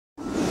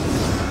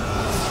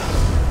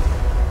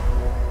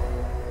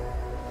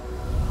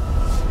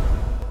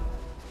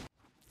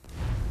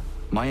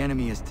My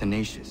enemy is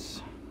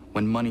tenacious.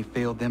 When money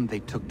failed them, they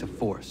took to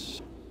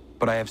force.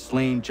 But I have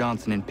slain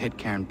Johnson and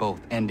Pitcairn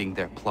both, ending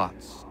their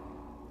plots.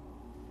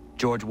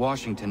 George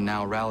Washington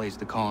now rallies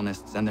the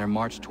colonists, and their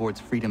march towards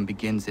freedom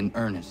begins in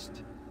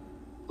earnest.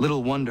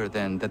 Little wonder,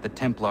 then, that the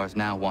Templars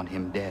now want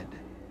him dead.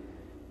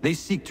 They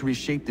seek to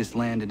reshape this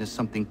land into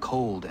something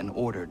cold and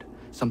ordered,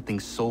 something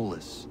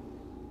soulless.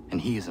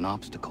 And he is an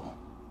obstacle.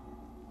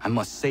 I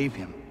must save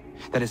him,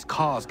 that his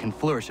cause can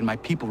flourish and my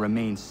people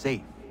remain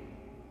safe.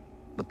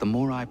 But the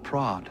more I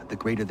prod, the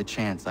greater the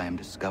chance I am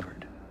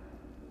discovered.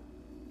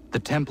 The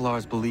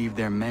Templars believe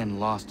their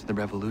men lost the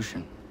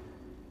revolution.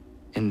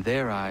 In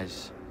their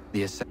eyes,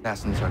 the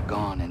assassins are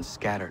gone and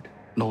scattered,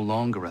 no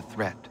longer a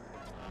threat.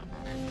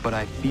 But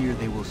I fear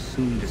they will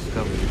soon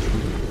discover the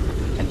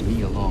truth, and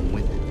me along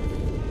with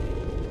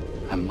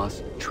it. I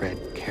must tread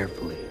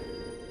carefully.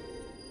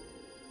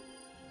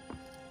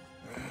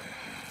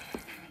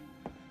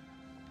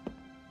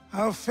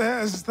 How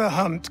fares the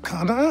hunt,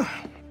 Connor?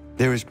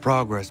 There is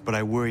progress, but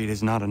I worry it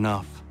is not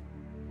enough.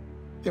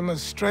 You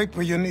must strike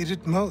where you need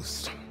it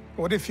most.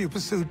 What if you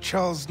pursued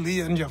Charles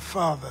Lee and your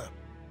father?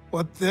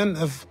 What then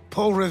of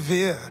Paul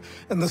Revere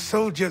and the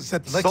soldiers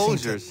at Lexington?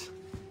 Soldiers?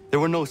 There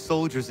were no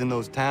soldiers in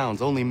those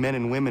towns, only men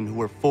and women who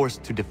were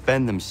forced to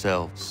defend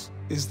themselves.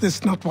 Is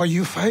this not why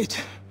you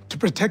fight? To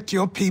protect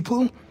your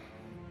people?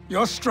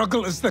 Your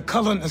struggle is the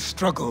colonist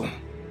struggle.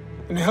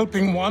 In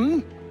helping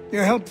one, you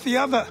help the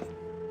other.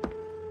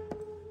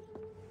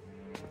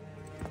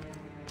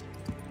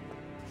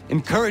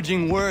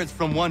 Encouraging words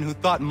from one who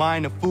thought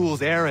mine a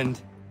fool's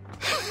errand.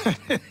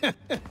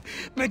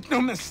 Make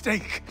no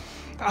mistake,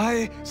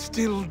 I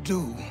still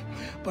do.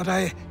 But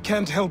I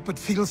can't help but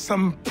feel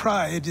some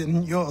pride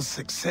in your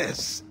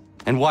success.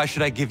 And why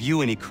should I give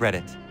you any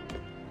credit?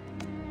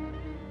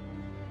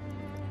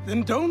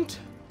 Then don't.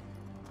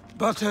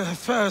 But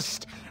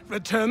first,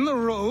 return the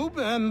robe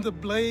and the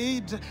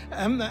blade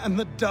and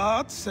the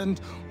darts and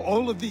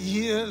all of the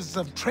years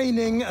of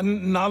training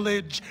and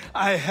knowledge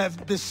I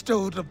have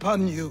bestowed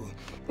upon you.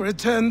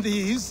 Return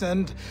these,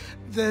 and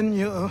then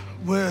your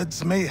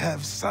words may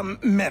have some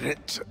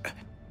merit.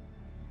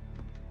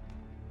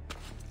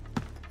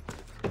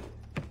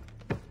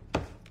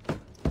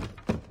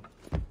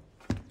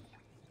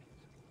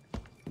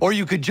 Or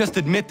you could just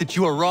admit that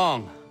you are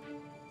wrong.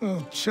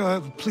 Oh,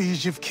 child,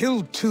 please, you've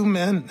killed 2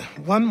 men.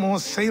 One more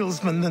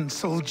salesman than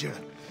soldier.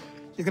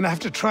 You're gonna have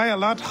to try a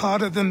lot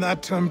harder than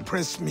that to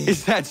impress me.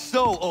 Is that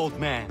so, old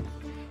man?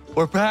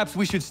 Or perhaps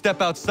we should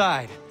step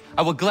outside.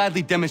 I will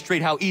gladly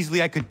demonstrate how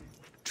easily I could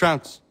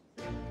trounce.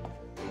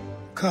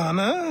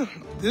 Connor,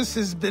 this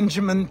is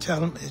Benjamin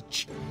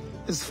Talmadge.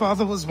 His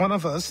father was one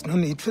of us, no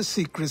need for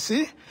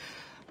secrecy.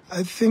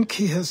 I think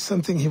he has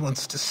something he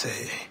wants to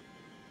say.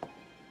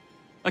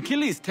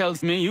 Achilles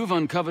tells me you've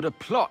uncovered a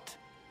plot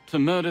to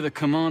murder the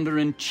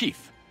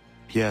commander-in-chief.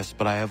 Yes,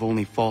 but I have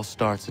only false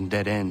starts and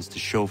dead ends to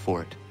show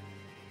for it.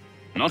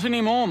 Not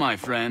anymore, my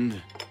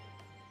friend.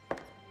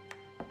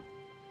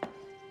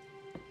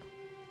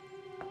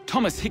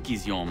 Thomas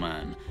Hickey's your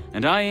man,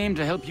 and I aim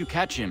to help you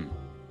catch him.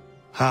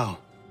 How?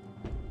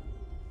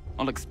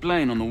 I'll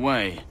explain on the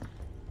way.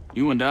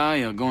 You and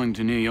I are going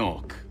to New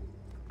York.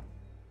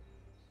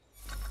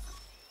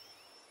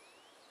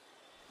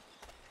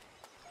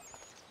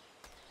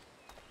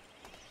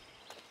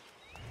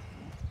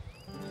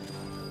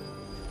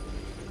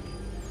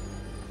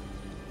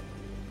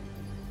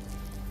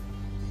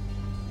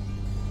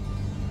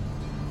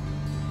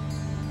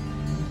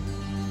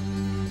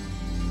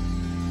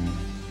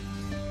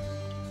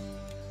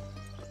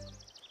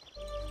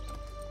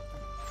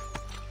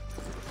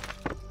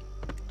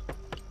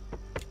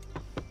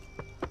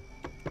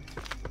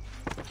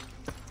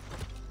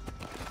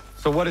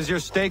 So what is your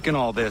stake in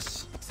all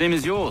this? Same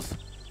as yours.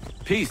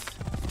 Peace,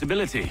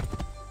 stability.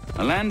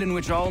 A land in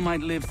which all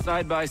might live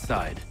side by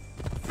side.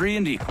 Free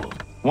and equal.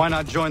 Why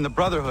not join the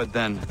Brotherhood,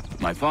 then?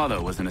 My father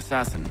was an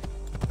assassin.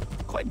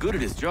 Quite good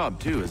at his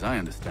job, too, as I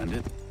understand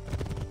it.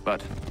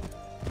 But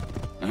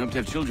I hope to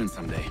have children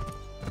someday.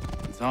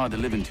 It's hard to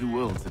live in 2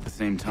 worlds at the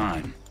same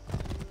time.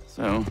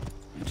 So,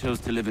 I chose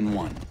to live in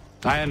one.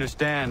 I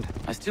understand.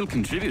 I still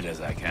contribute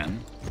as I can.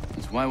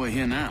 That's why we're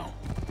here now.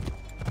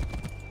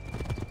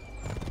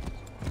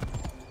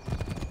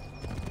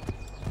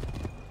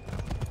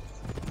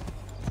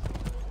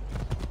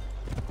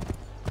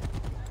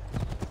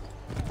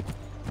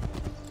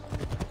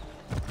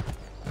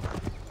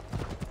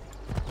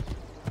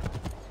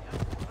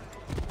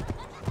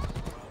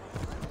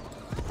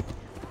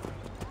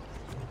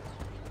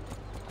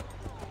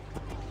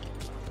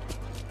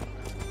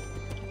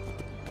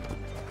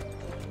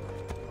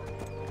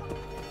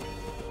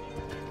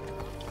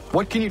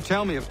 What can you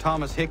tell me of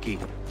Thomas Hickey?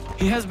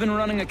 He has been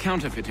running a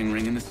counterfeiting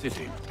ring in the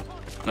city.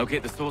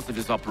 Locate the source of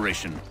his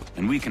operation,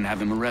 and we can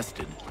have him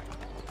arrested.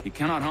 He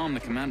cannot harm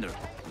the commander,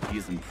 but he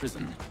is in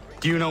prison.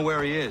 Do you know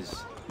where he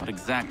is? Not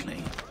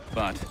exactly,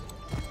 but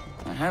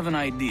I have an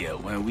idea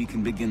where we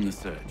can begin the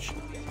search.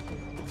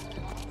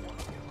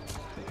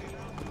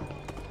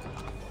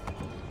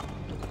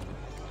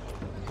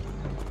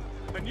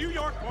 The New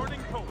York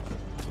Morning Post.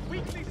 We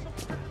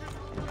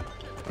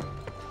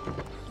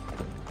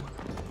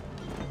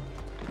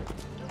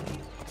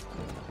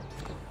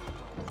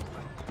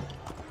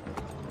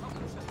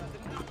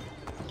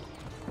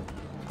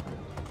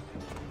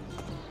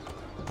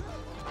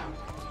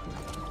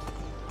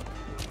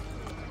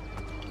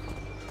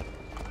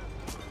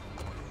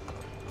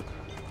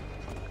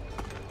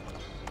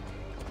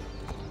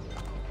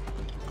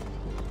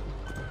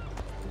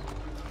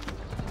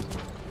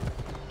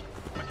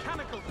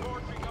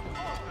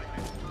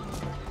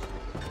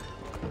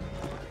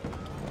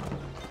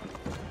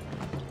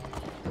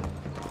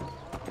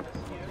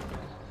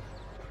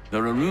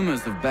There are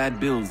rumors of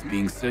bad bills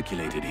being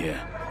circulated here.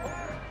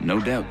 No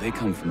doubt they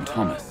come from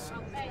Thomas.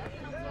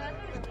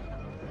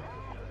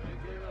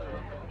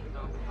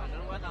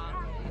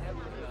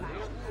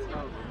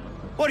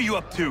 What are you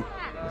up to?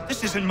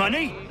 This isn't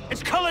money.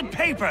 It's colored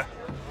paper.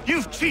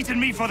 You've cheated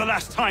me for the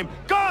last time.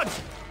 God!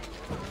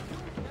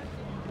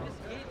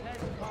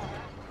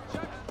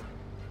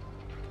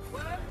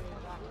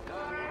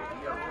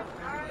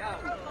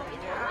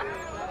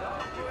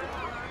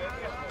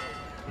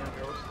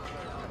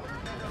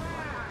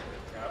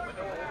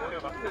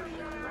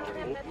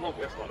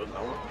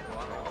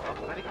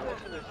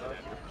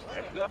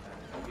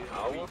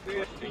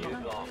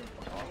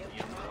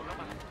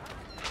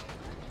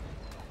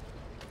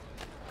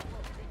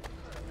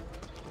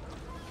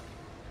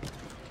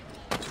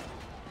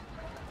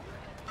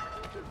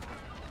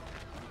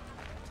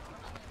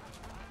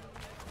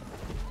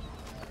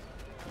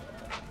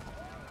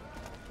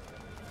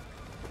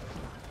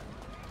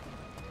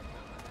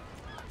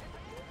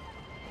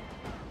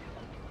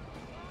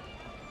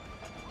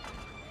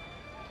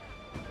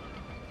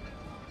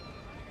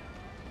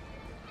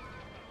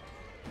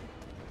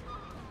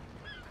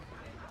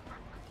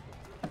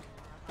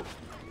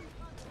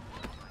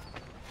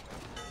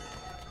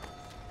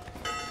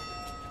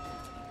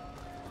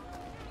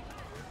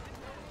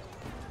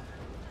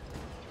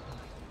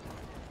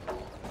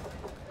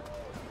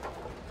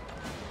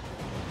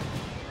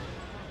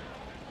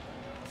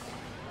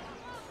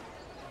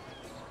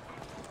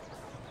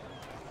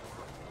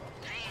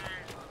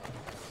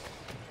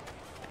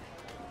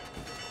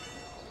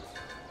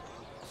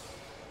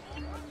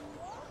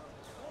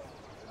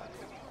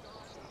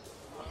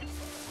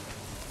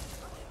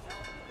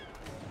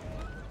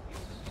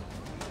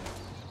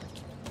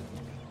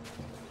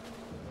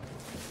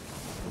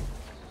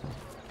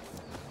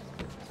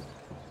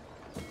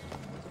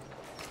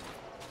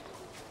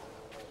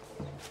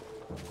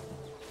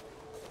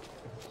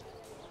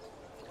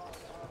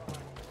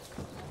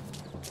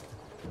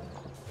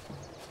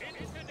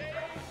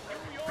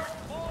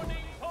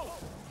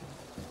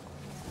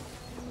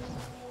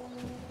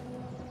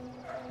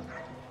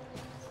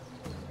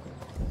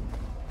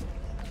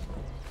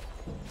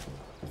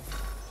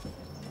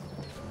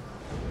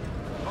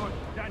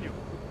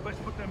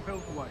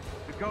 Away.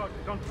 The guard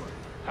is onto us.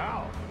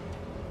 How?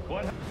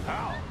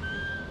 How?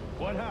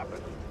 What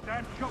happened?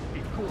 Damn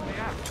shopkeep caught me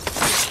out.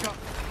 Shut.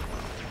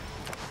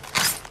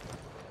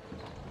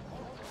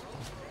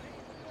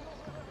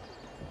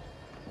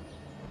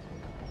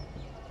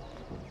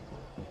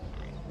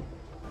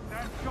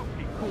 Damn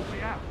shopkeep caught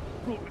me out.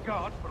 Brought the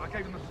guards, but I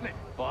gave him the slip.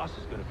 Boss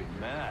is gonna be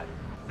mad.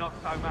 Not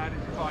so mad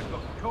as if I'd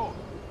got caught.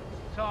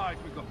 Besides,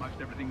 we've got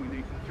most everything we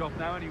need for the job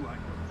now anyway.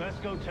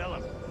 Best go tell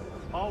him.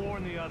 I'll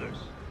warn the others.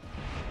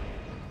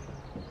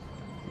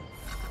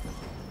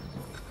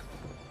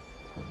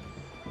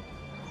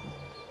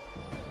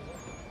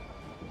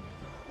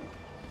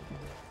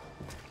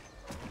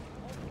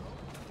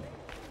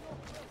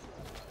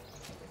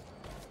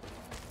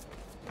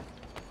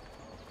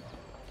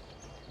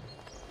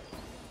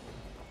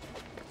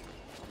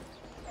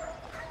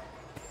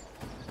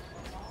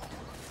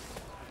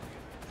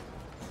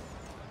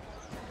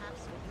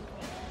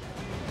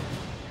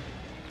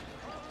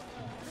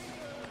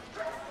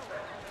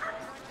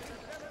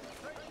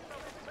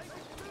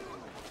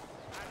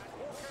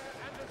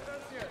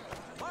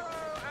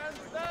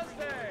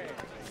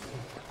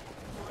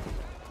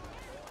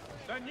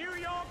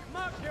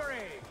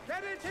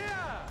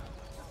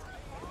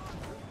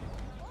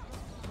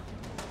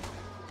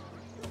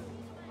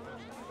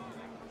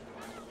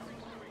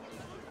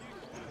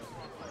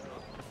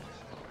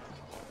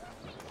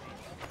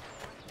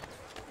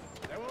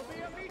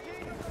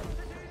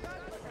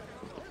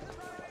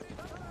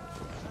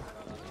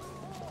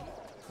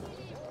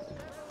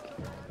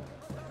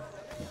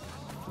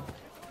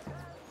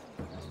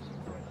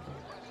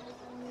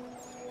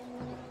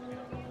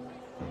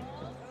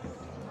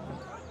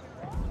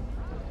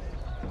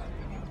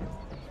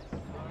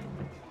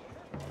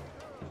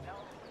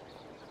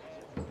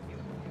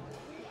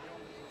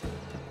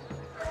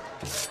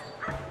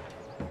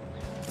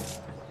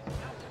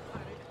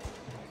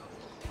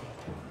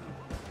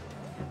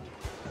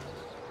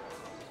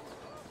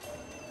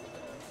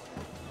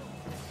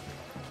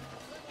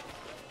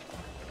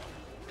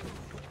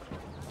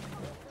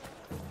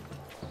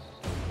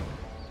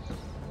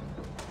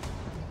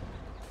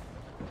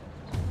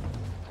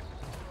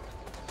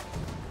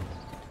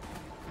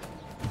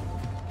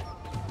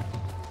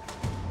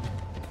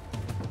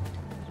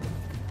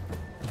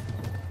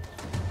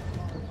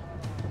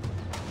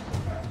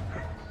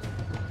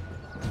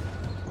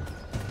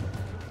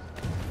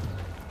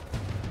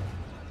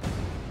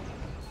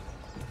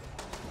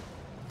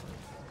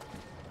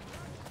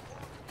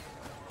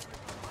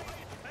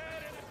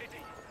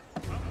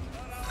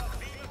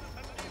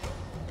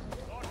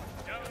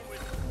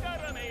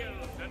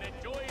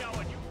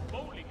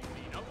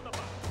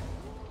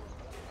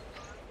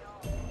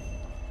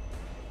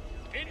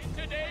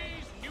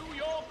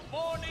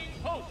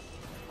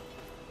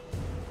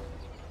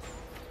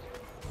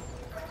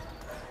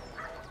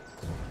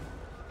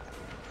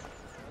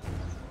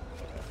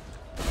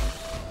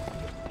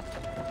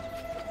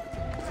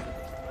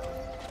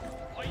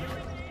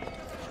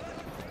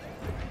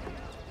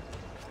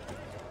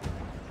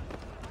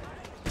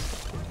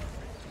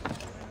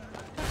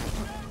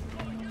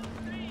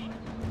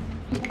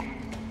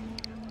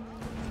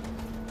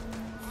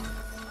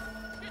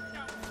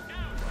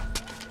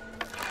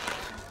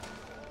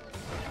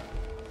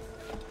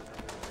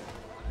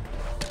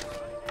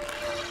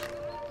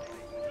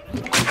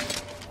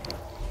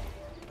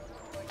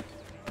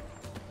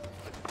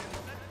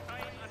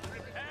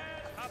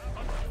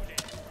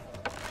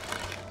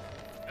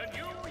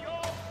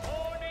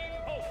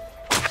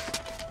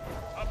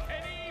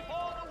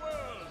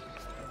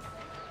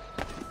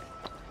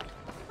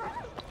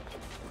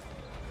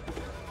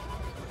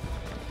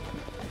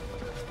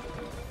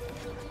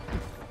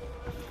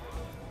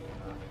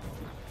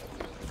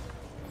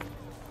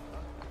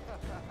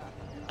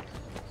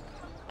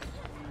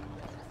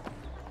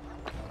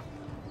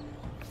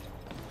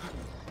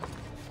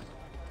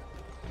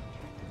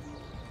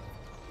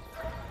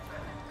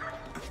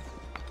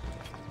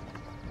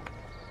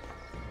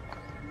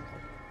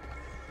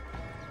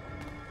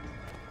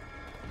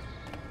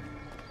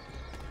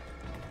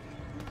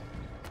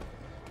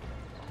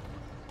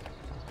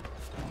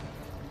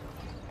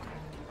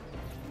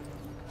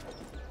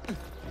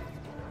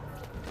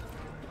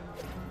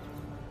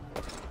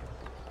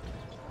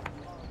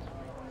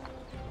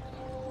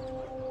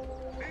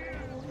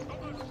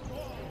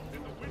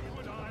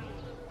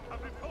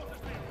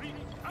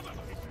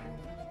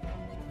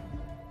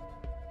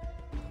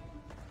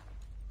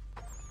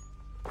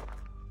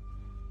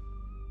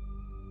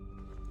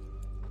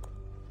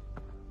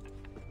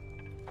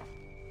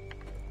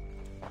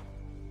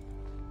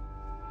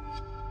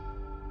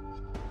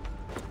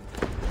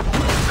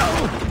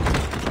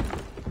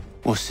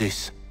 What's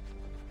this?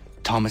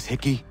 Thomas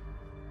Hickey?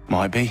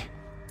 Might be.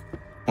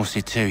 What's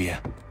it to you?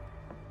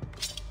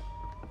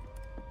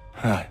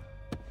 Oh,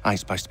 ain't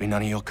supposed to be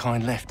none of your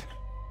kind left.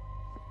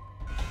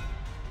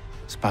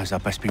 Suppose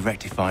I'd best be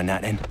rectifying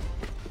that then.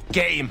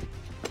 Get him!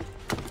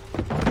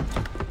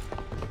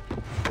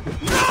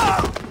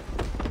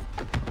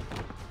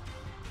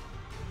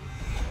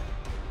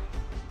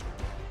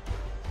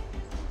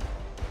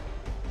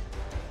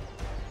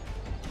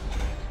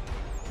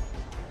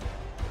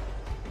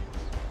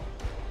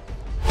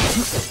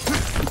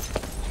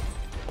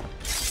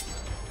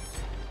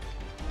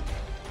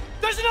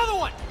 There's another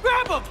one!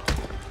 Grab him!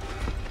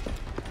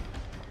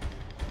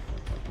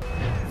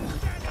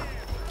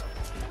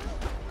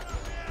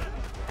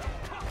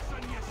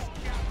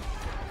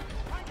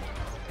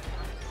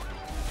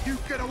 You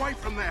get away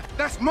from there!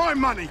 That's my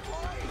money!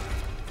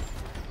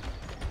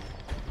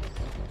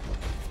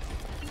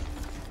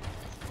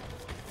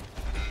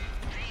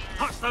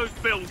 Touch those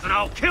bills and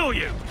I'll kill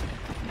you!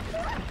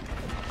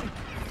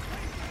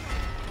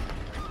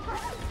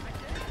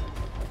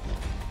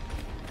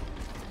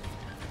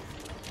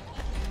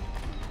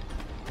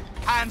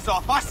 Hands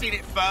off, I seen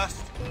it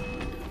first.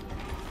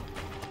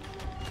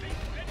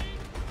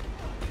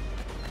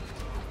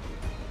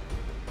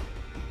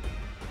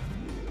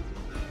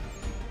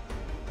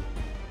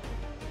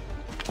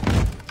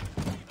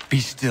 Be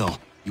still.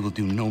 You will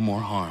do no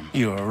more harm.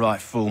 You're a right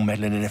fool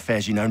meddling in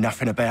affairs you know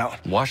nothing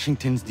about.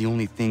 Washington's the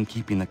only thing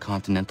keeping the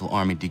Continental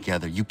Army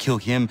together. You kill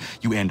him,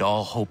 you end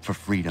all hope for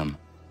freedom.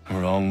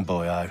 Wrong,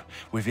 boyo.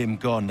 With him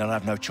gone, they'll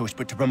have no choice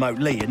but to promote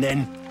Lee, and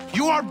then...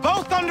 You are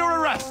both under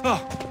arrest!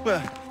 Oh,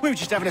 well, we were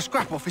just having a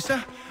scrap,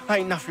 officer.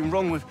 Ain't nothing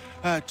wrong with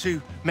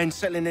two men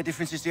settling their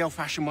differences the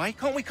old-fashioned way.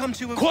 Can't we come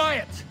to a...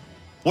 Quiet!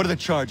 What are the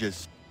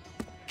charges?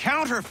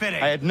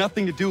 Counterfeiting! I had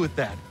nothing to do with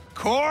that.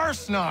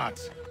 Course not!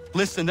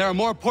 Listen, there are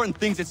more important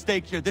things at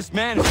stake here. This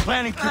man is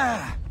planning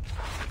to...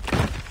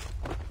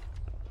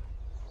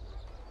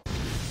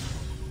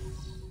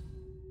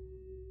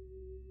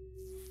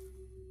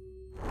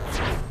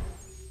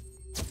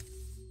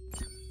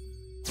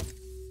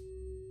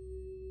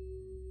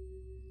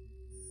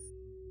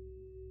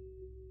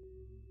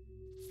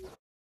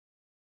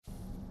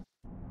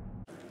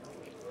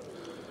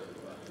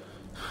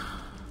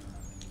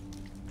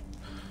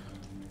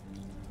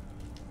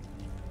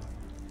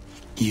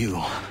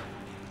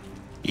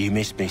 You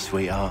missed me,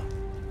 sweetheart.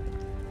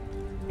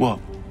 What?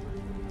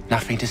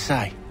 Nothing to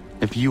say?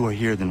 If you are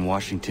here, then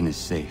Washington is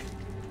safe.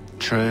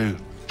 True.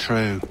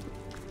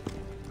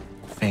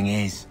 Thing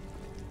is,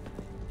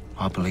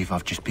 I believe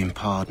I've just been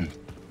pardoned.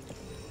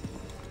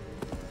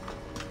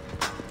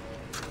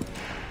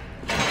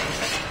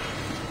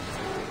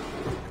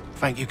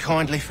 Thank you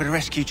kindly for the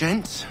rescue,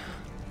 gents.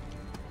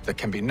 There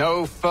can be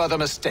no further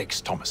mistakes,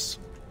 Thomas.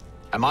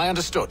 Am I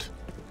understood?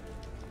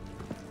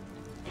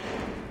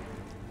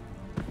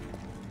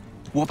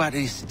 What about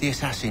the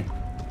assassin?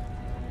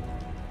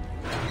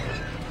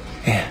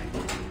 Yeah,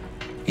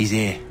 he's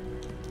here.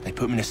 They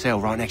put him in a cell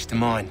right next to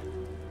mine.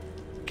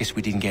 Guess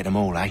we didn't get them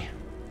all, eh?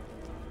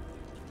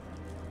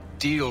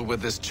 Deal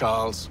with this,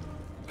 Charles.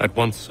 At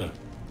once, sir.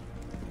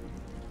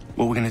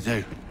 What are we gonna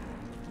do?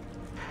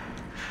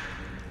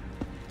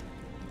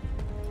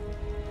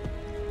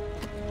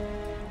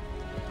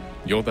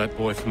 You're that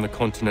boy from the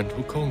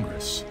Continental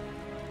Congress.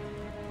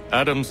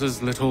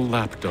 Adams's little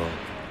lapdog.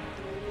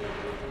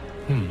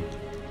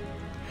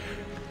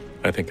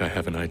 I think I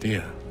have an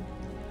idea.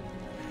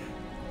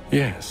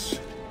 Yes.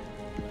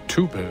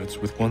 2 birds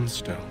with 1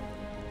 stone.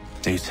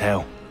 Do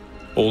tell.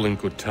 All in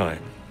good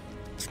time.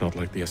 It's not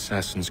like the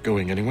assassin's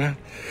going anywhere.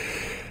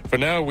 For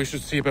now, we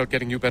should see about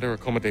getting you better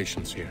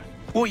accommodations here.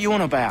 What are you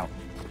on about?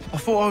 I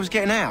thought I was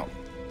getting out.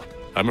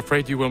 I'm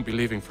afraid you won't be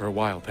leaving for a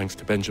while, thanks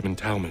to Benjamin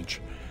Talmadge.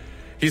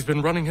 He's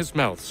been running his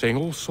mouth, saying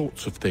all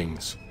sorts of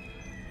things.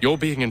 You're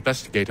being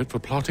investigated for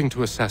plotting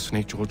to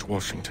assassinate George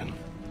Washington.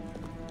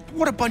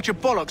 What a bunch of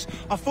bollocks.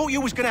 I thought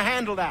you was gonna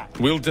handle that.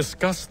 We'll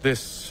discuss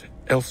this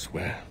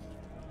elsewhere.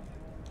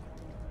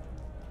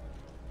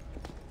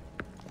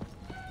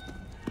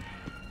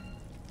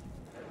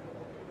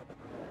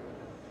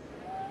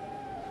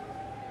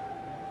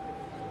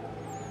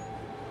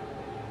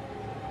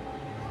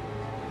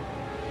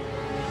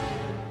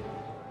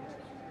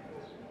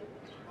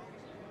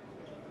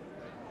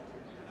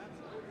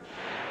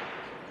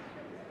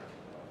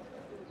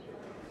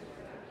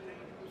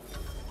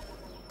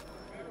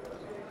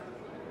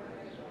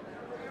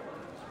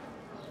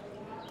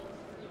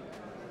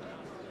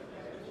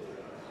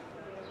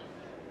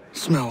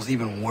 Smells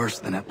even worse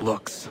than it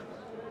looks.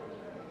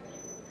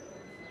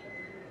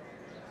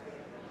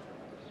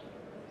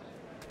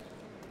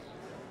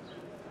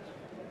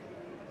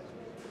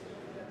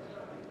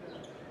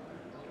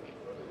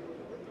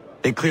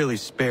 They clearly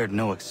spared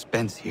no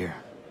expense here.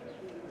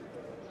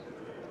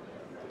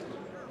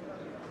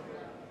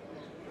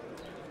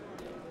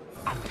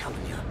 I'm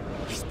telling you,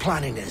 he's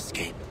planning to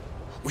escape.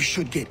 We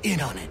should get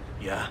in on it.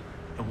 Yeah?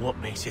 And what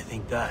makes you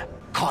think that?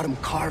 Caught him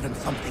carving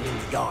something in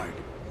the yard.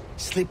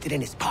 Slipped it in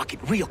his pocket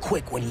real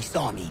quick when he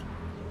saw me.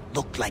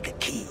 Looked like a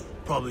key.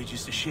 Probably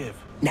just a shiv.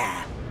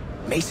 Nah,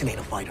 Mason ain't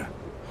a fighter.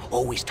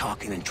 Always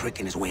talking and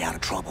tricking his way out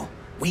of trouble.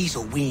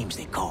 Weasel Weems,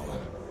 they call him.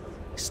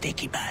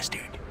 Sticky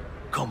bastard.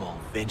 Come on,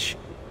 Finch.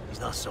 He's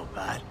not so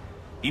bad.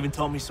 Even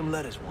taught me some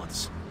letters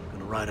once.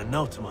 Gonna write a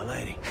note to my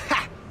lady.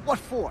 Ha! What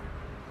for?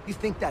 You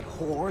think that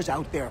whore's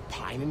out there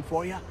pining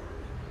for you?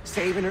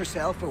 Saving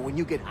herself for when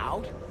you get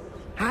out?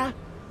 Huh?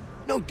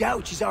 No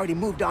doubt she's already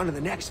moved on to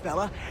the next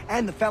fella,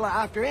 and the fella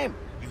after him.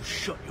 You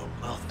shut your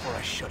mouth before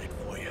I shut it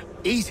for you.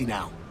 Easy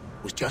now.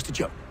 It was just a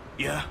joke.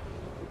 Yeah?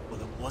 Well,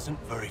 it wasn't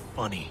very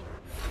funny.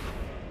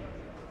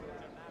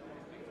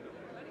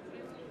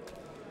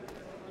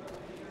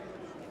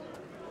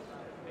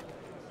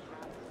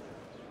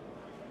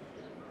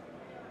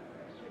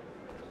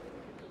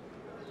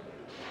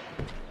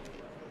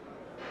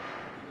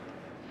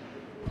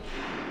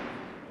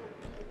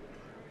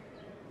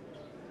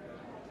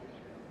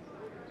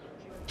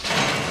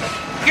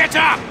 Get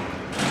up!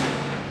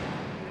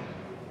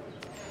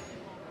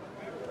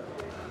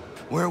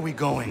 Where are we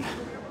going?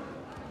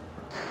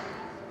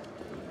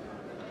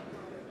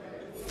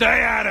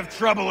 Stay out of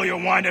trouble or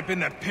you'll wind up in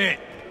the pit.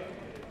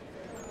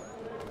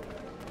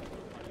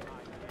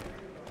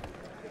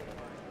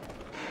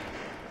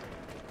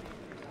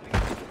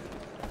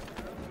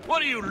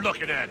 What are you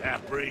looking at,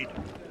 half-breed?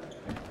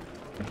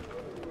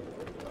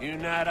 You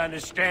not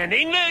understand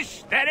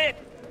English? That it?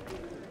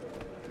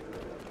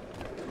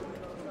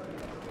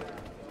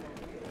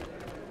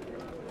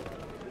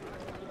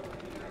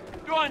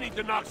 Do I need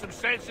to knock some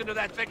sense into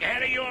that thick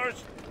head of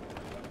yours?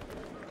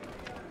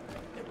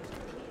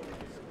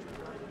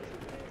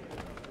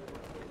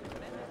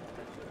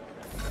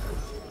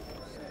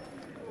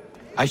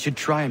 I should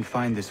try and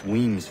find this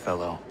Weems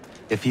fellow.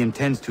 If he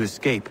intends to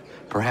escape,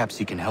 perhaps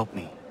he can help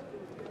me.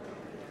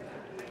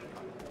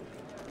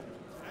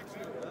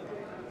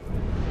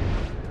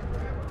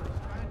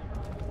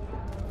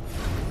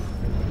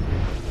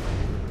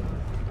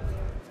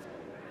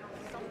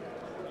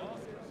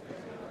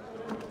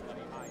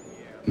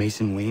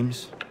 Mason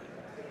Weems?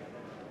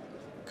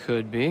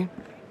 Could be.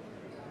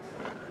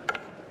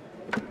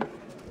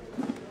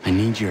 I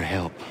need your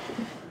help.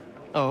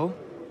 Oh?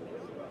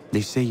 They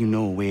say you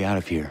know a way out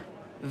of here.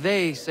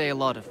 They say a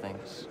lot of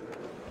things.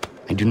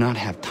 I do not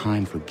have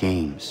time for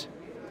games.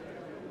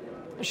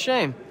 A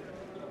shame,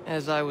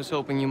 as I was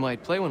hoping you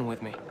might play one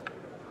with me.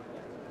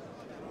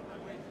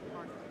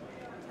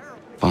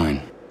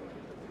 Fine.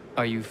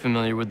 Are you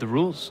familiar with the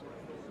rules?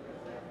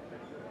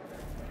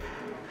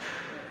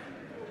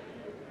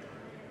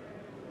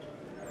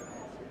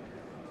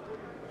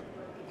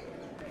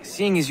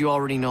 Seeing as you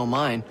already know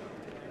mine,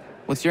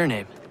 what's your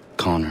name?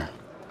 Connor.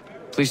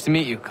 Pleased to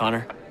meet you,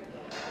 Connor.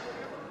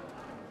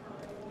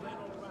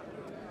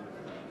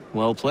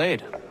 Well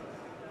played.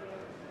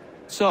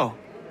 So,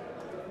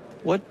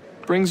 what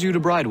brings you to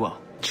Bridewell?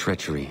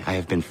 Treachery. I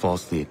have been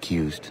falsely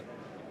accused.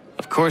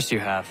 Of course you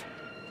have.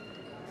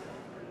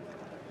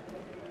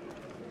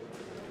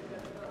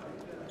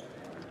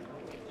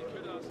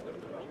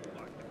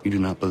 You do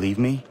not believe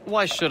me?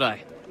 Why should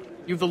I?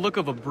 You've the look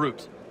of a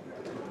brute.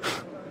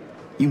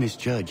 You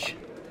misjudge.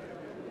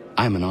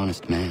 I'm an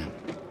honest man.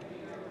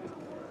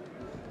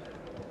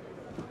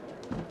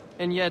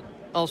 And yet,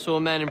 also a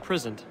man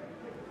imprisoned.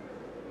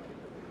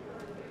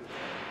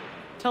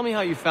 Tell me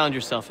how you found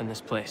yourself in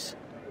this place.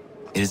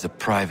 It is a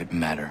private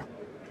matter.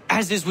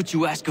 As is what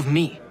you ask of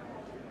me.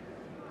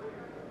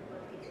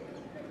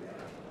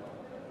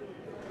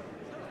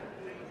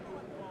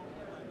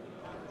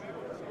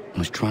 I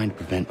was trying to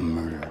prevent a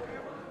murder.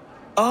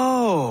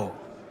 Oh!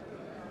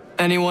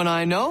 Anyone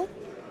I know?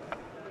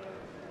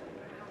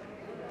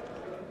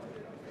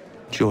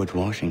 George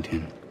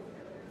Washington.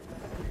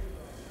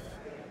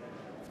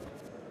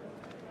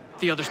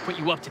 The others put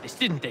you up to this,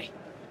 didn't they?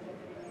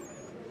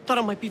 Thought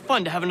it might be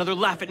fun to have another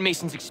laugh at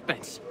Mason's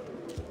expense.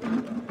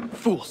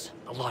 Fools,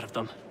 a lot of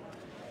them.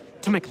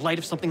 To make light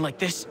of something like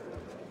this.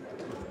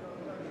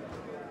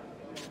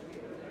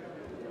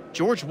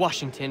 George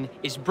Washington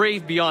is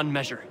brave beyond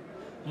measure,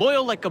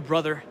 loyal like a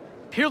brother,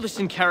 peerless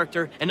in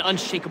character, and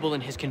unshakable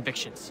in his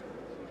convictions.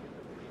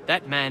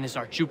 That man is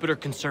our Jupiter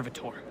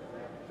Conservator,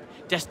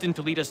 destined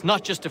to lead us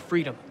not just to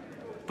freedom,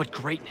 but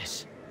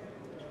greatness.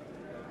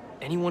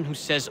 Anyone who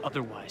says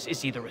otherwise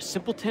is either a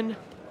simpleton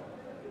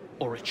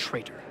or a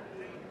traitor.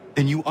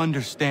 Then you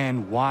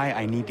understand why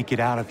I need to get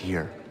out of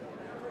here.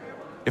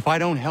 If I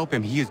don't help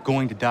him, he is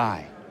going to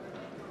die.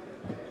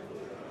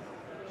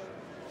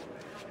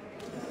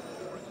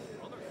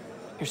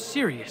 You're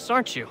serious,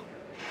 aren't you?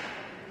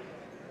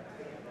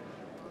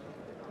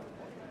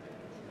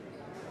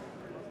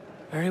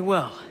 Very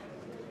well.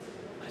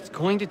 But it's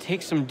going to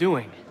take some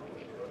doing.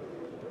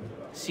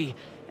 See,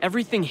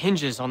 everything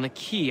hinges on the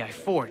key I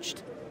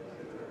forged.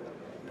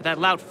 But that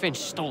lout Finch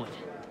stole it.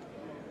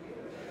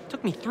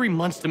 Took me 3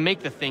 months to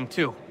make the thing,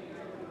 too.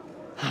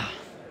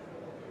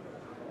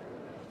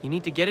 You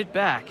need to get it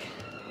back,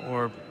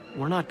 or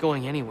we're not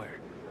going anywhere.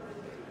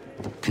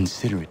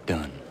 Consider it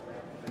done.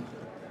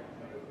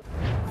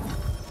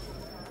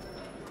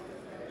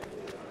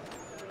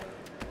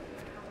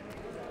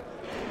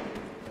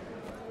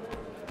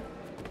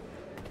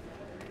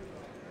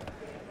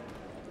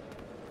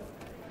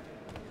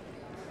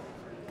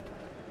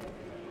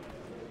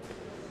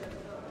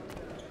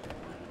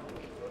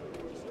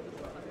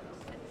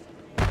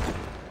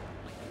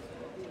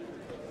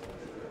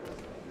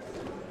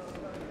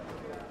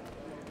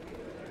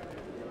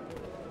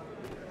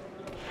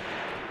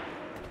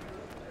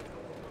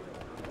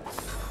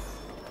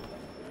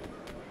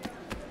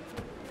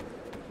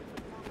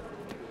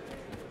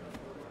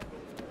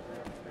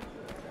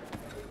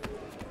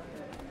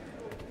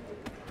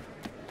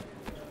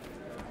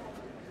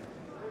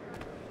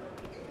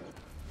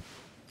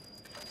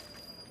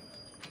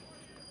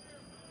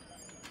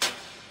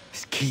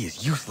 key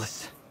is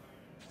useless.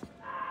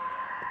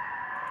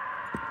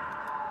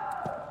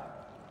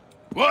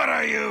 What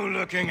are you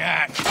looking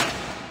at?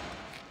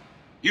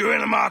 You in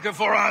the market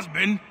for a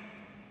husband?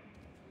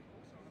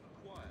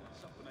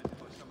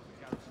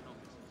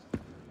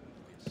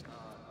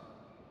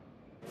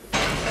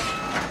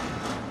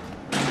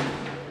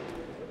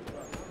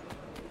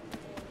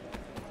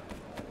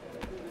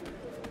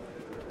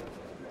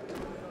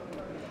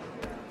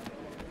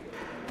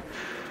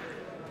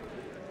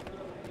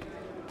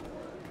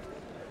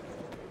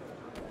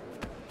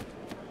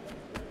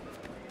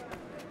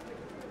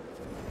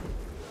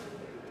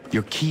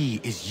 Your key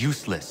is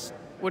useless.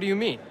 What do you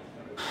mean?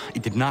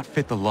 It did not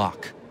fit the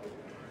lock.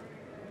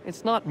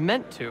 It's not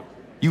meant to.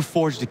 You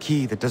forged a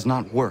key that does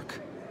not work.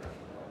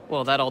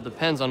 Well, that all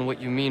depends on what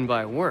you mean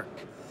by work.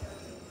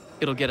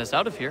 It'll get us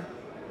out of here.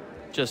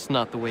 Just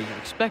not the way you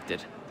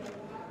expected.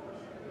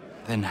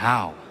 Then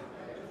how?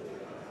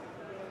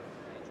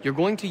 You're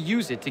going to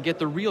use it to get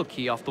the real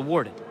key off the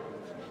warden.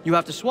 You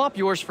have to swap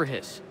yours for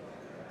his.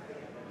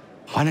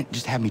 Why not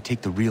just have me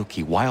take the real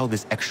key? Why all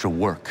this extra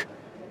work?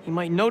 He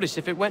might notice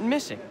if it went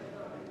missing.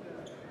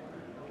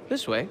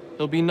 This way,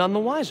 he'll be none the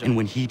wiser. And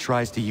when he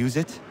tries to use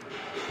it?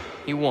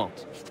 He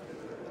won't.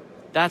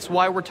 That's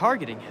why we're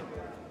targeting him.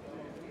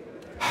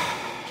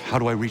 How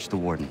do I reach the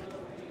warden?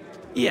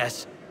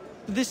 Yes.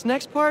 This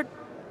next part,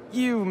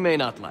 you may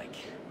not like.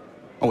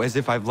 Oh, as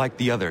if I've liked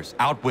the others.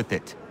 Out with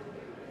it.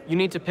 You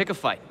need to pick a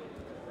fight.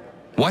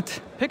 What?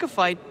 Pick a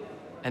fight,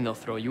 and they'll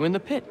throw you in the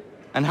pit.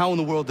 And how in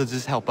the world does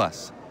this help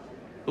us?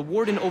 The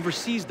warden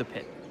oversees the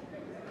pit.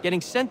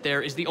 Getting sent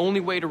there is the only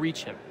way to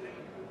reach him.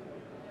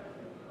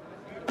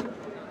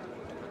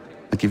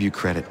 I'll give you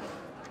credit.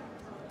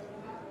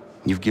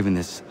 You've given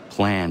this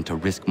plan to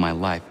risk my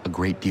life a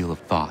great deal of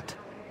thought.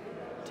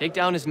 Take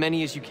down as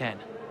many as you can.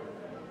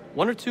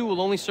 1 or 2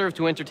 will only serve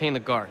to entertain the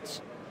guards.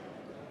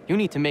 You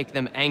need to make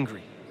them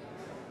angry.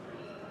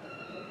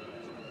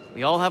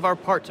 We all have our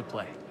part to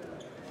play.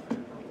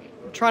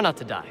 Try not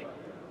to die.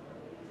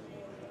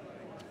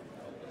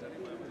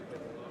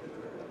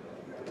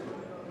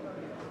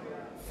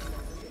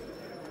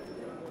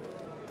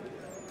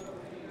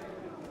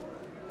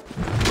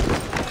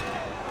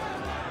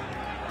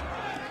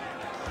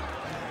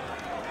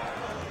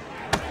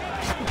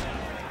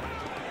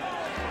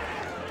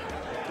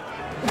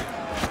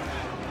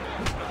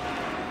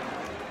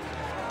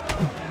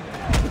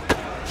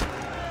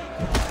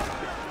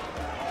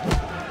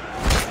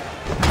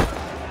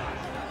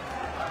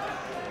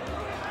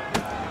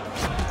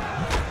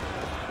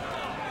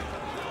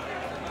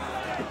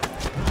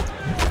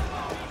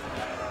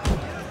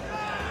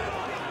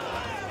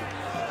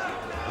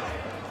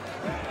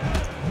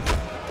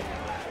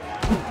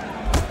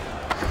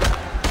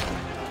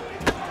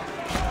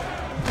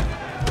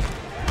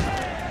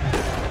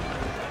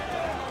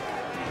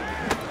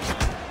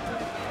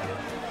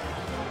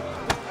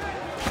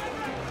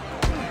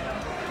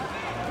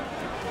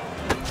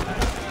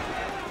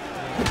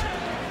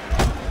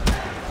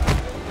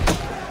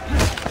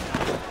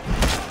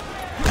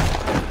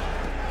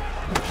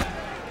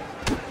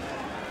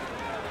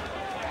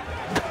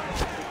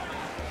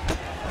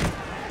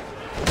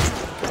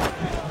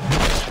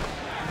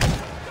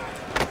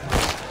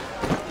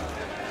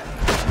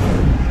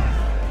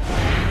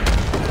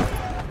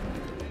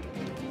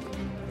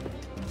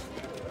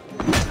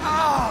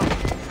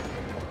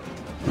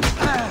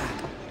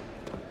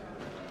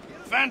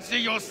 Fancy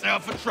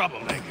yourself a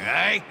troublemaker,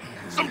 eh?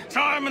 Some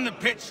time in the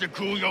pits to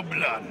cool your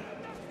blood.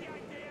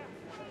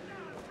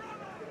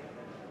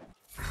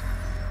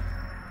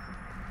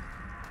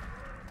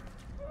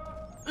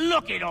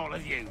 Look at all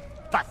of you,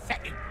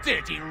 pathetic,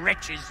 dirty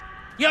wretches.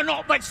 You're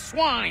not but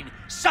swine,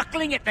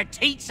 suckling at the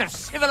teats of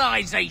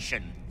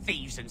civilization.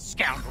 Thieves and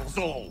scoundrels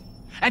all.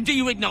 And do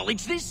you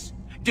acknowledge this?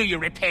 Do you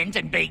repent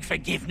and beg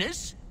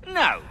forgiveness?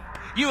 No.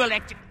 You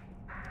elected...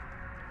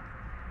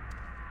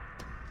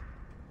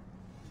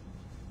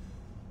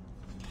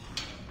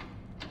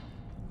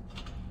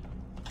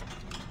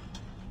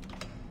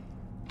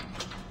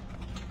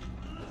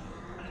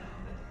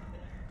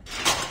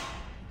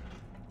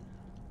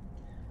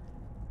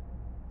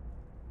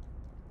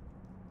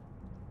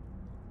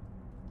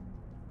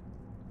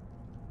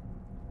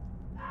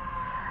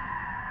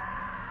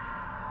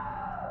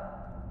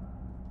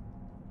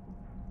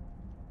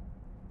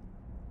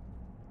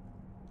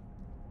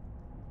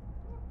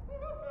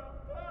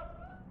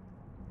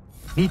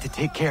 Need to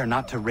take care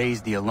not to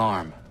raise the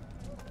alarm.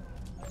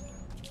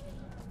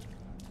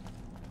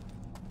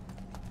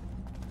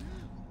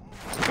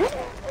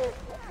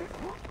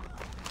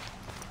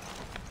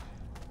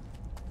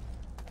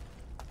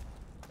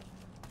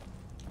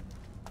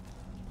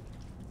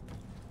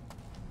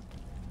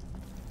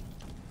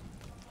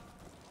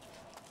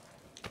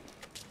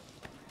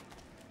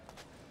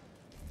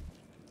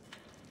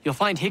 You'll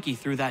find Hickey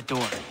through that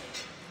door.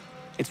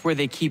 It's where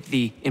they keep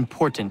the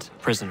important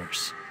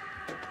prisoners.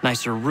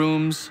 Nicer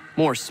rooms,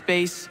 more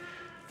space,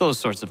 those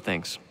sorts of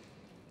things.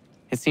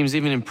 It seems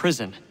even in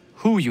prison,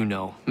 who you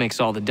know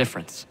makes all the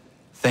difference.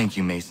 Thank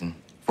you, Mason,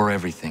 for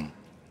everything.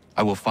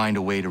 I will find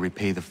a way to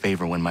repay the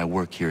favor when my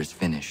work here is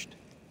finished.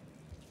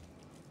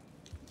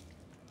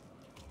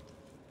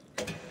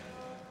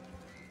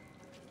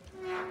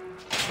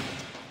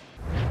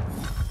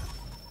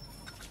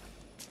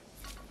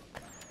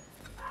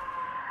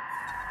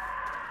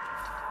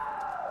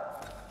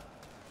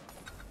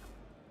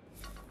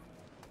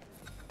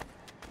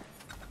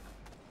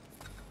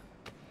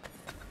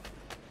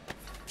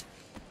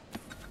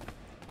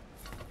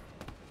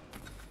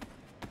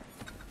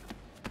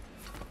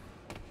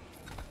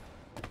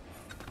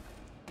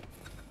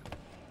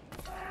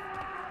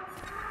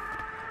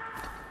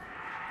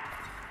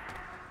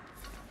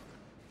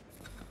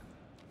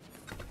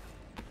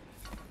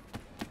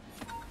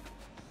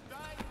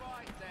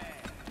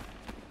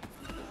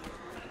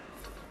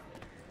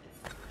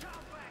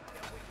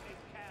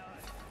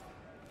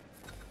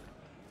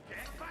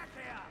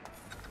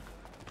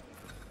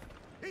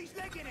 He's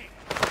legging it!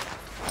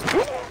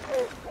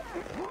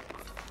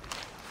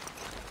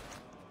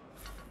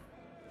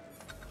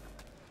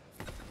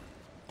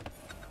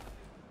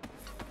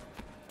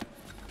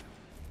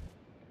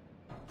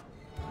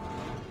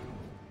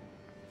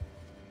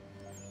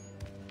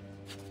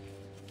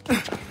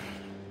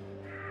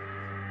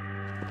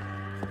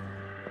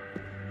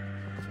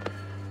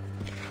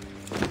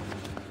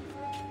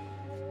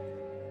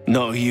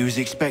 Not who you was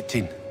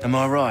expecting, am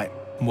I right?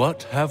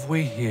 What have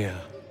we here?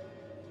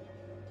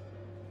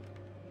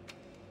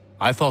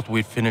 I thought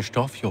we'd finished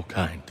off your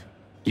kind.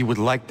 You would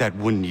like that,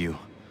 wouldn't you?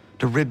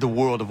 To rid the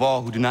world of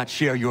all who do not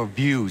share your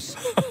views.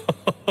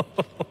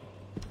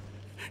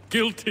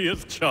 Guilty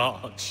as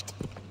charged.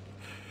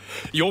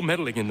 Your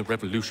meddling in the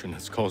revolution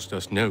has caused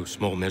us no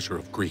small measure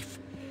of grief.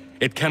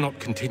 It cannot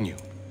continue.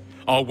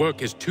 Our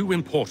work is too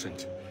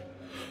important.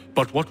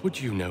 But what would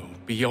you know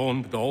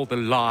beyond all the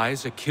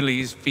lies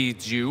Achilles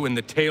feeds you and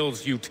the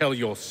tales you tell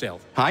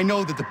yourself? I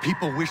know that the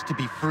people wish to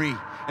be free,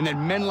 and that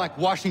men like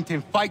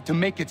Washington fight to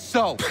make it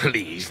so.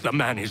 Please, the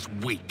man is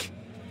weak.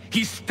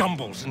 He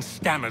stumbles and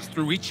stammers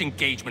through each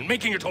engagement,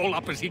 making it all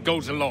up as he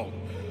goes along.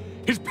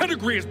 His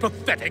pedigree is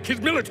pathetic, his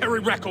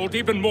military record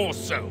even more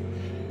so.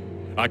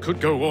 I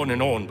could go on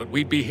and on, but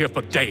we'd be here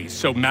for days,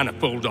 so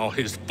manifold are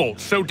his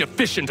faults, so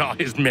deficient are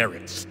his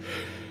merits.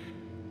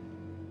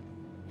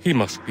 He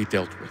must be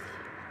dealt with.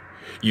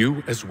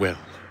 You as well.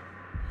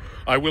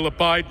 I will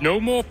abide no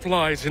more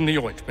flies in the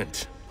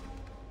ointment.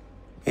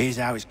 Here's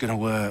how it's gonna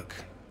work.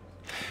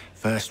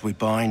 First we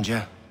bind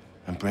you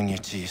and bring you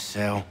to your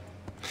cell.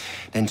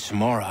 Then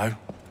tomorrow,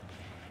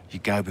 you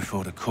go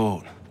before the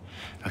court,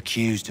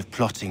 accused of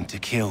plotting to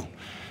kill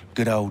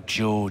good old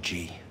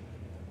Georgie.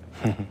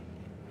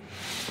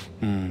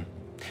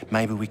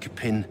 Maybe we could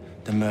pin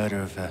the murder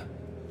of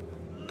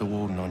the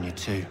warden on you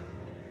too.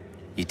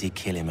 You did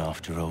kill him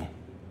after all.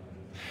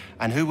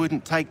 And who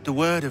wouldn't take the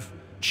word of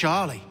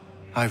Charlie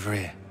over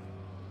here?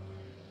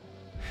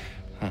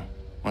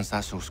 Once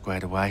that's all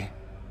squared away,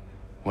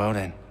 well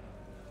then.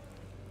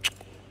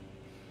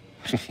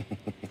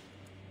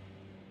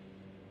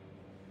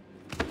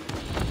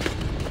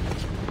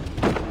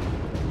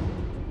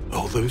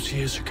 All those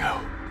years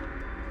ago,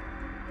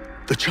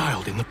 the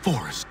child in the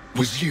forest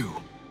was you.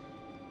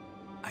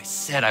 I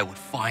said I would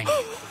find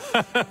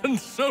you. And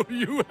so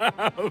you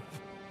have.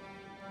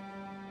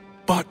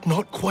 But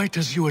not quite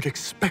as you had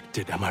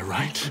expected, am I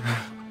right?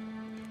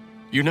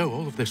 You know,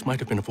 all of this might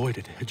have been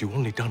avoided had you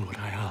only done what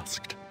I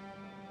asked.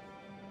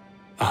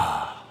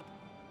 Ah,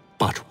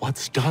 but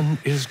what's done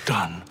is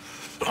done.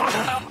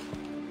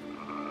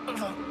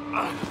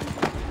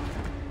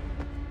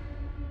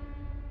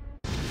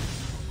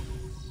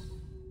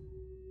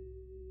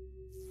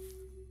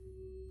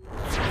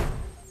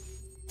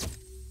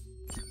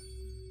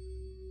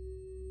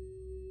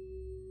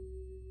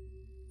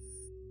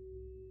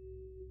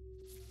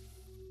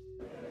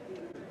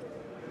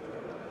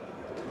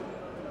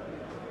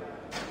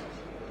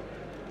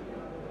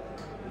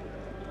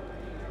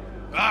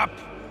 Up!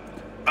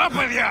 Up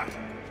with you!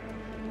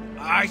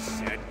 I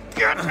said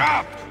get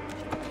up!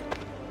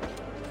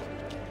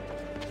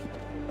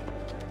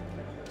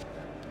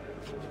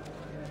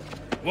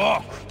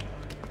 Walk!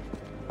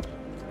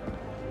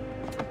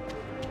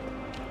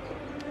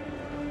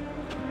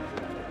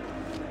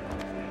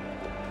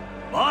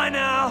 Bye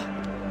now!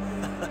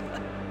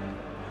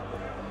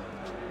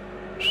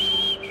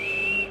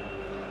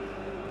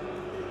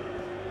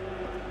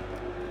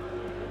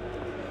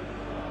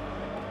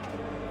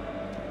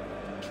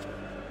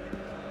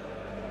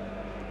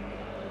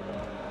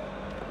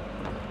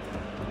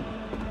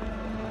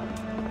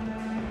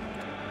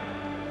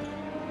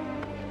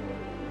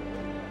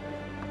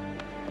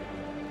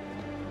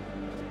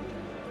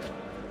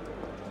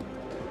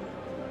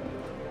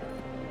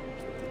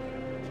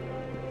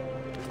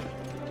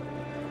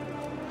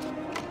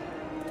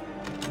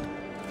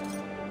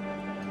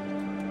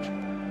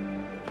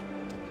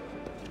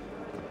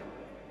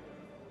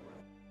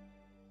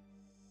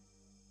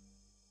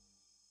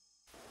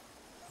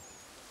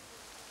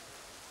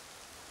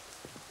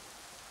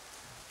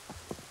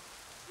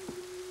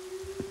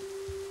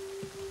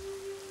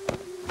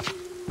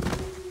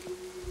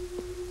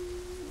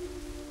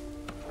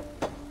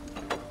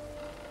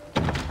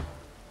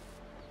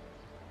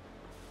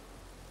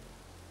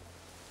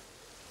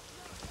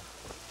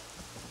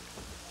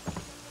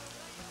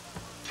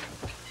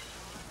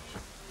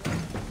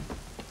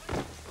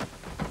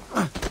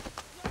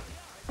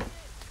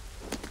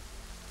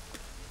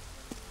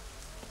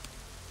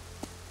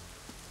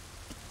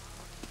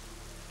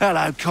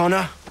 Hello,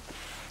 Connor.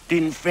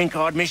 Didn't think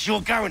I'd miss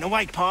your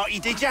going-away party,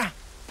 did ya?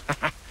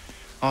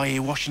 I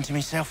hear Washington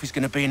himself is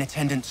going to be in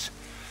attendance.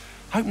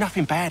 Hope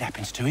nothing bad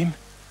happens to him.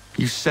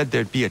 You said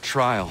there'd be a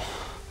trial.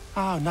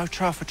 Oh, no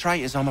trial for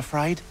traitors, I'm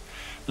afraid.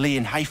 Lee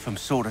and Haytham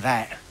sorted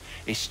that.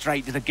 It's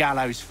straight to the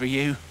gallows for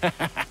you.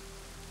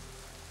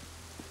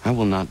 I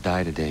will not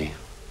die today.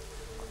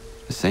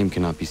 The same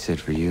cannot be said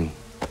for you.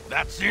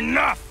 That's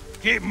enough!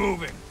 Keep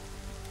moving!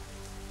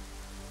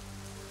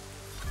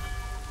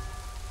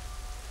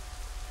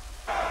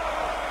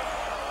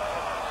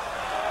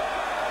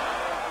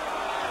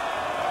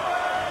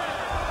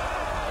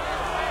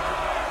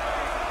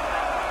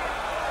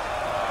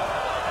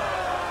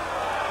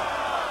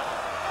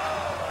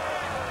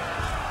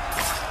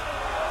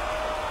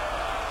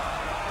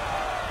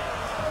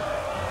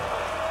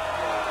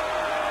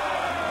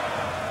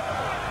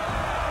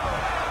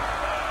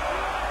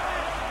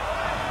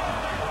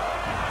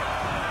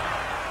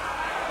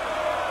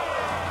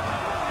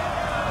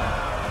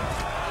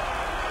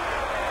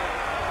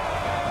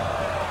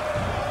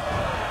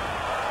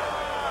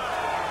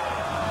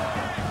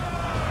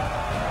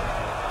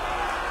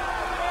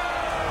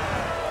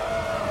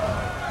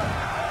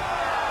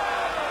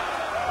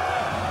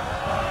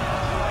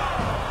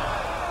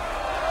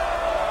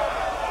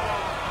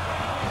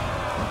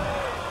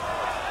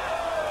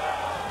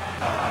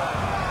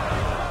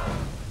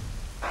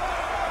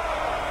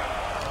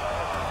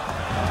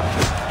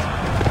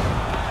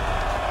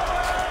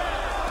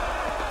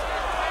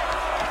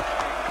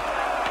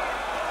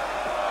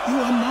 You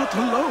are not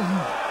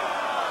alone.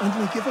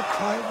 Only give a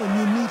cry when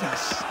you need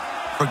us.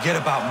 Forget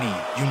about me.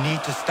 You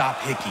need to stop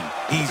Hickey.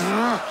 He's...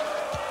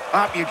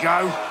 Up you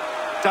go.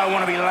 Don't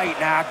want to be late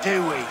now,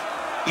 do we?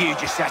 You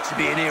just had to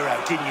be an hero,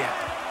 didn't you?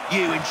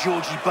 You and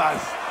Georgie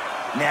both.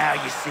 Now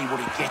you see what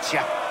he gets you.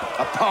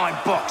 A pine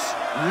box,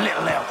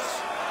 little else.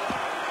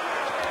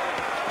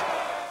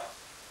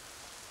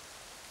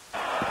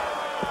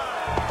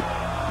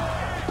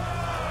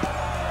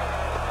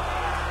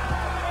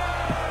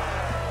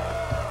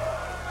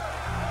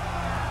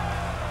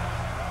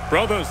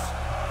 Brothers,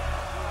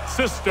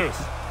 sisters,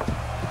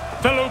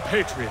 fellow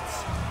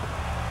patriots.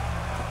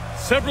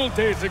 Several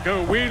days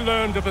ago, we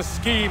learned of a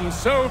scheme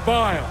so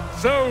vile,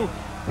 so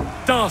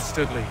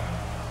dastardly,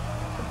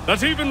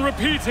 that even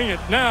repeating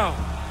it now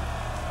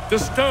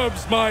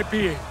disturbs my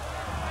being.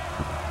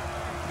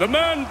 The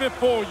man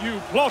before you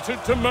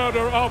plotted to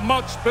murder our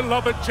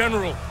much-beloved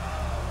general.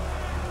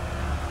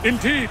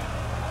 Indeed,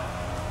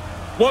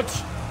 what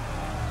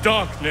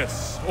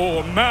darkness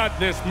or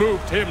madness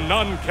moved him,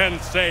 none can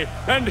say,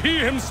 and he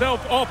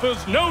himself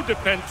offers no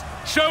defense,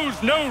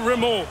 shows no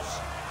remorse.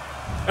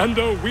 And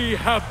though we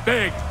have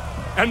begged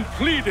and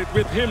pleaded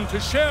with him to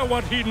share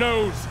what he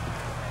knows,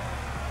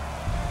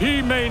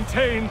 he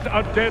maintains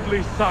a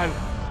deadly silence.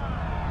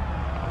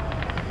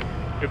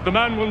 If the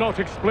man will not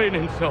explain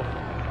himself,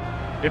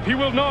 if he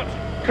will not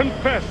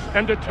confess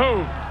and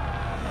atone,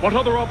 what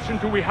other option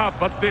do we have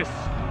but this?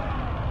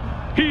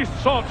 He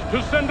sought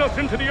to send us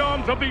into the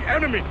arms of the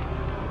enemy.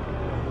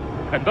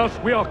 And thus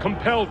we are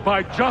compelled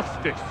by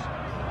justice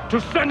to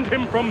send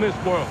him from this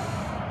world.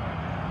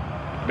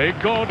 May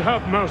God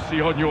have mercy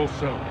on your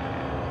soul.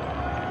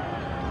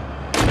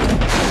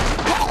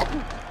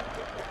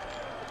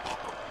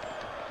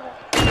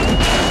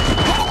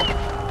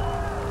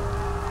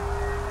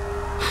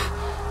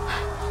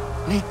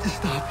 Need to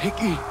stop,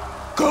 Hickey.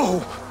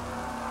 Go!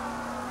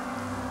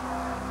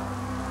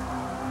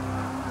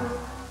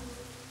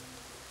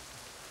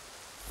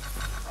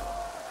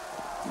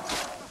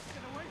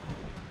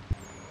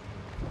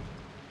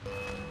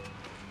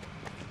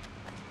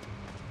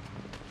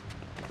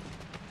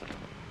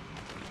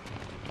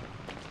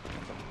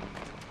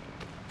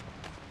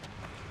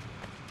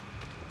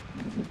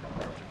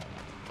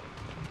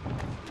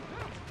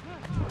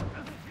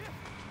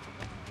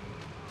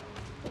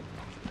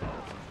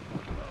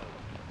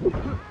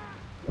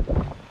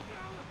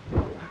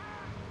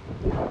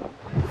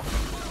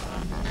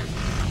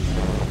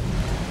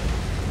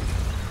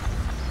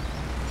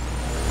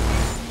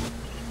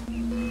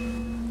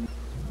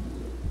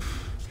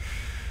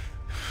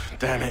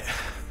 Damn it.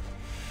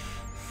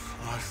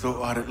 I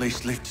thought I'd at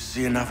least live to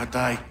see another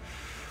day.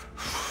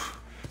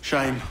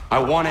 Shame. I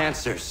want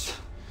answers.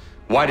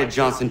 Why did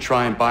Johnson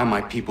try and buy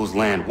my people's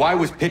land? Why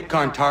was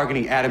Pitcairn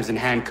targeting Adams and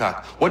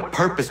Hancock? What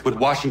purpose would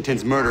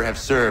Washington's murder have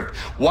served?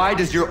 Why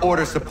does your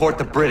order support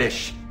the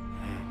British?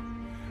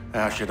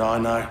 How should I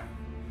know?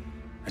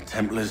 The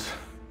Templars,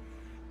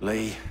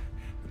 Lee,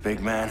 the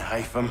big man,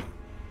 Haytham,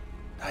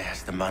 they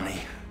has the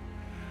money.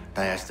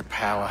 They has the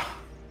power.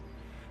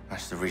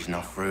 That's the reason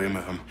I threw in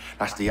with them.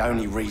 That's the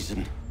only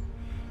reason.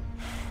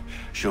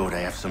 Sure,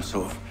 they have some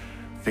sort of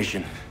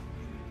vision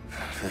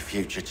for the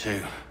future,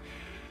 too.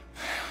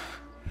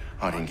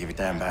 I didn't give a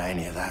damn about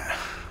any of that.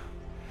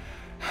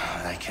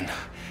 They can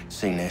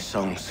sing their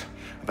songs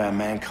about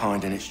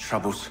mankind and its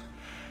troubles.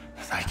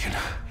 They can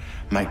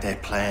make their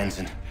plans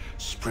and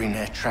spring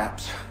their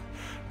traps.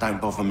 Don't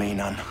bother me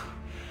none.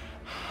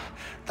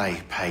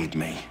 They paid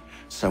me,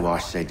 so I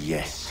said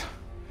yes.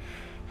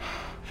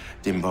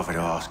 Didn't bother to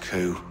ask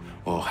who,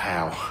 or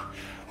how,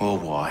 or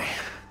why.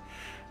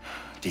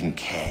 Didn't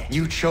care.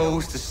 You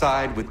chose to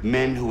side with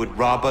men who would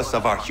rob us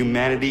of our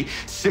humanity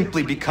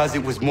simply because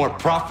it was more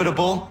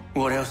profitable?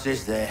 What else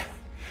is there?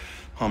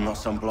 I'm not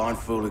some blind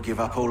fool who give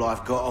up all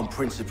I've got on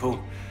principle.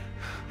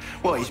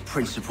 What is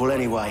principle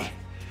anyway?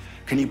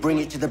 Can you bring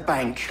it to the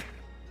bank?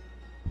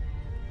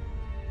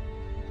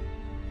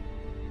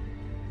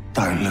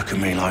 Don't look at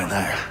me like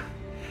that.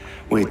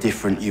 We're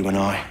different, you and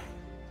I.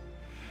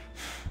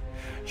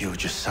 You're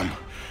just some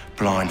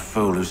blind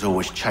fool who's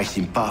always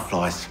chasing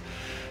butterflies.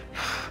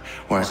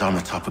 Whereas I'm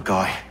the type of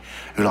guy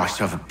who likes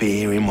to have a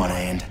beer in one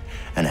hand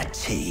and a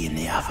tea in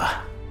the other.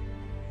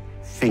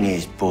 Thing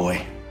is,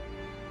 boy,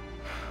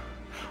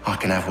 I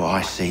can have what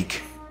I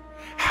seek.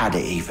 Had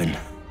it even.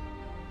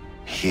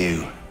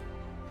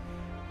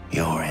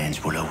 Your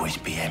hands will always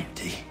be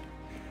empty.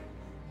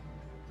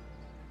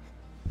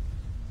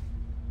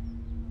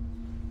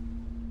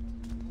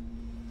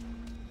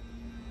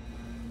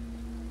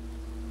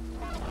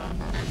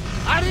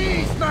 At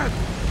ease, men!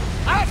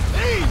 At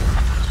ease!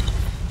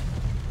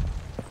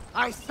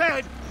 I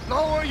said,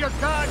 lower your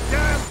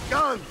goddamn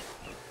guns!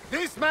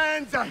 This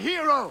man's a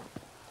hero!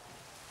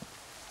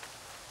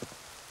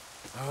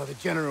 Oh, the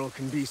General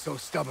can be so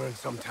stubborn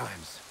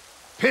sometimes.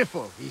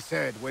 Piffle, he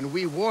said, when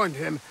we warned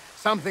him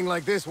something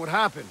like this would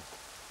happen.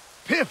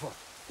 Piffle!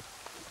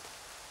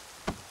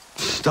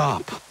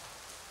 Stop.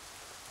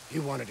 He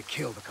wanted to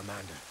kill the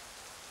commander.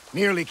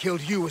 Nearly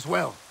killed you as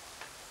well.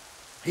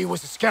 He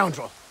was a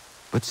scoundrel.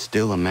 But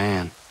still a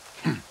man.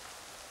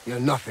 You're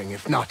nothing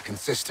if not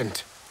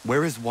consistent.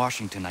 Where is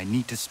Washington? I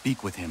need to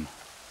speak with him.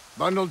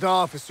 Bundled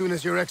off as soon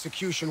as your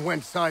execution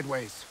went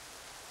sideways.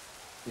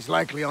 He's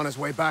likely on his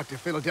way back to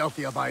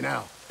Philadelphia by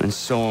now. And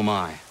so am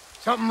I.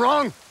 Something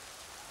wrong?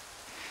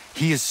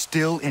 He is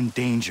still in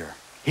danger.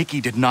 Hickey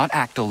did not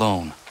act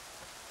alone.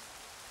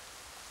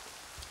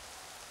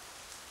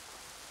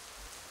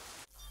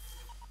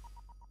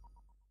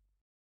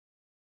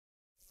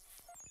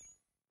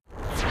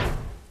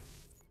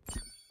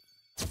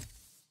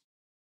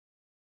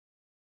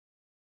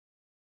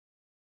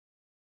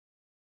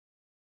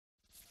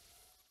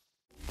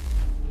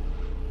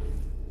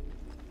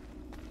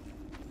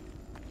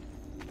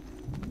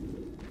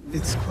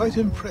 It's quite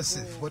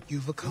impressive what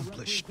you've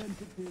accomplished.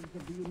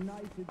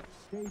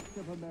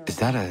 Is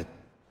that a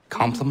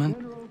compliment?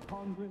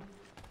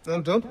 Now,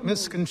 don't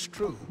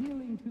misconstrue.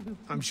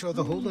 I'm sure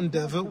the whole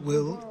endeavor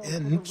will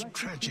end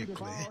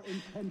tragically.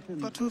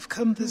 But to have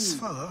come this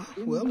far,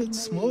 well,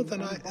 it's more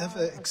than I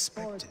ever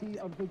expected.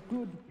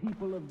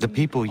 The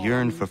people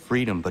yearned for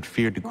freedom but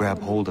feared to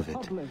grab hold of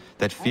it.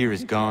 That fear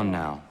is gone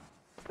now.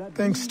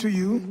 Thanks to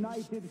you?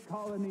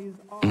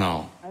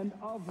 No.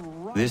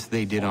 This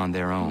they did on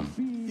their own.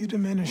 You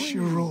diminish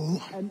your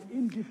role.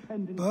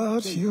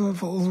 But you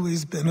have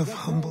always been of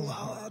humble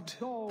heart.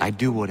 I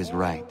do what is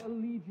right.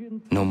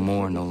 No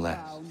more, no less.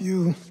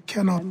 You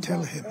cannot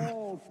tell him.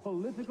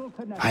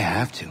 I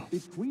have to.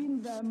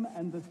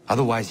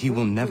 Otherwise, he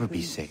will never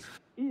be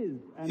safe.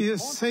 He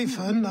is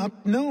safer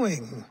not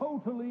knowing.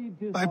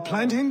 By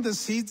planting the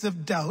seeds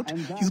of doubt,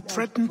 you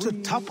threaten to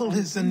topple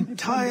his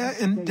entire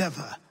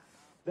endeavor.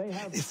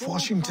 If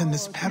Washington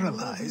is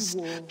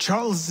paralyzed,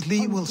 Charles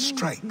Lee will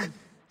strike.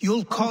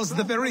 You'll cause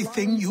the very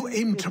thing you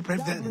aim to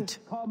prevent.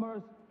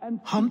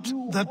 Hunt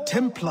the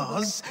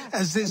Templars,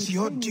 as is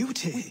your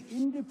duty.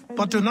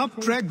 But do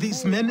not drag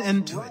these men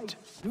into it.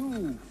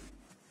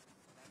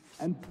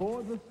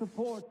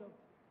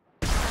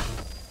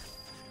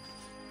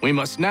 We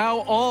must now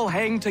all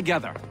hang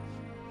together.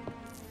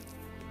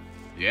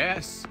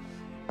 Yes,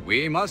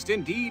 we must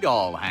indeed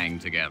all hang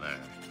together.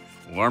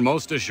 Or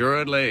most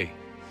assuredly,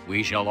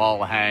 we shall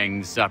all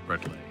hang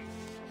separately.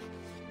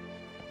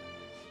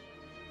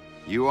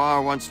 You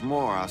are once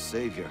more our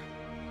savior.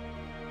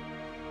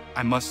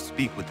 I must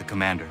speak with the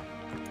commander.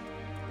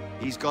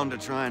 He's gone to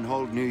try and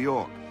hold New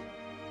York.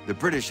 The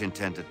British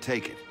intend to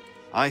take it.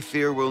 I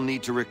fear we'll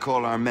need to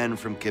recall our men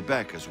from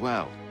Quebec as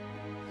well.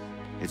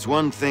 It's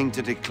one thing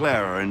to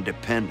declare our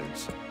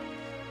independence.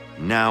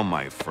 Now,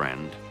 my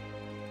friend,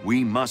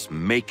 we must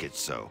make it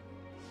so.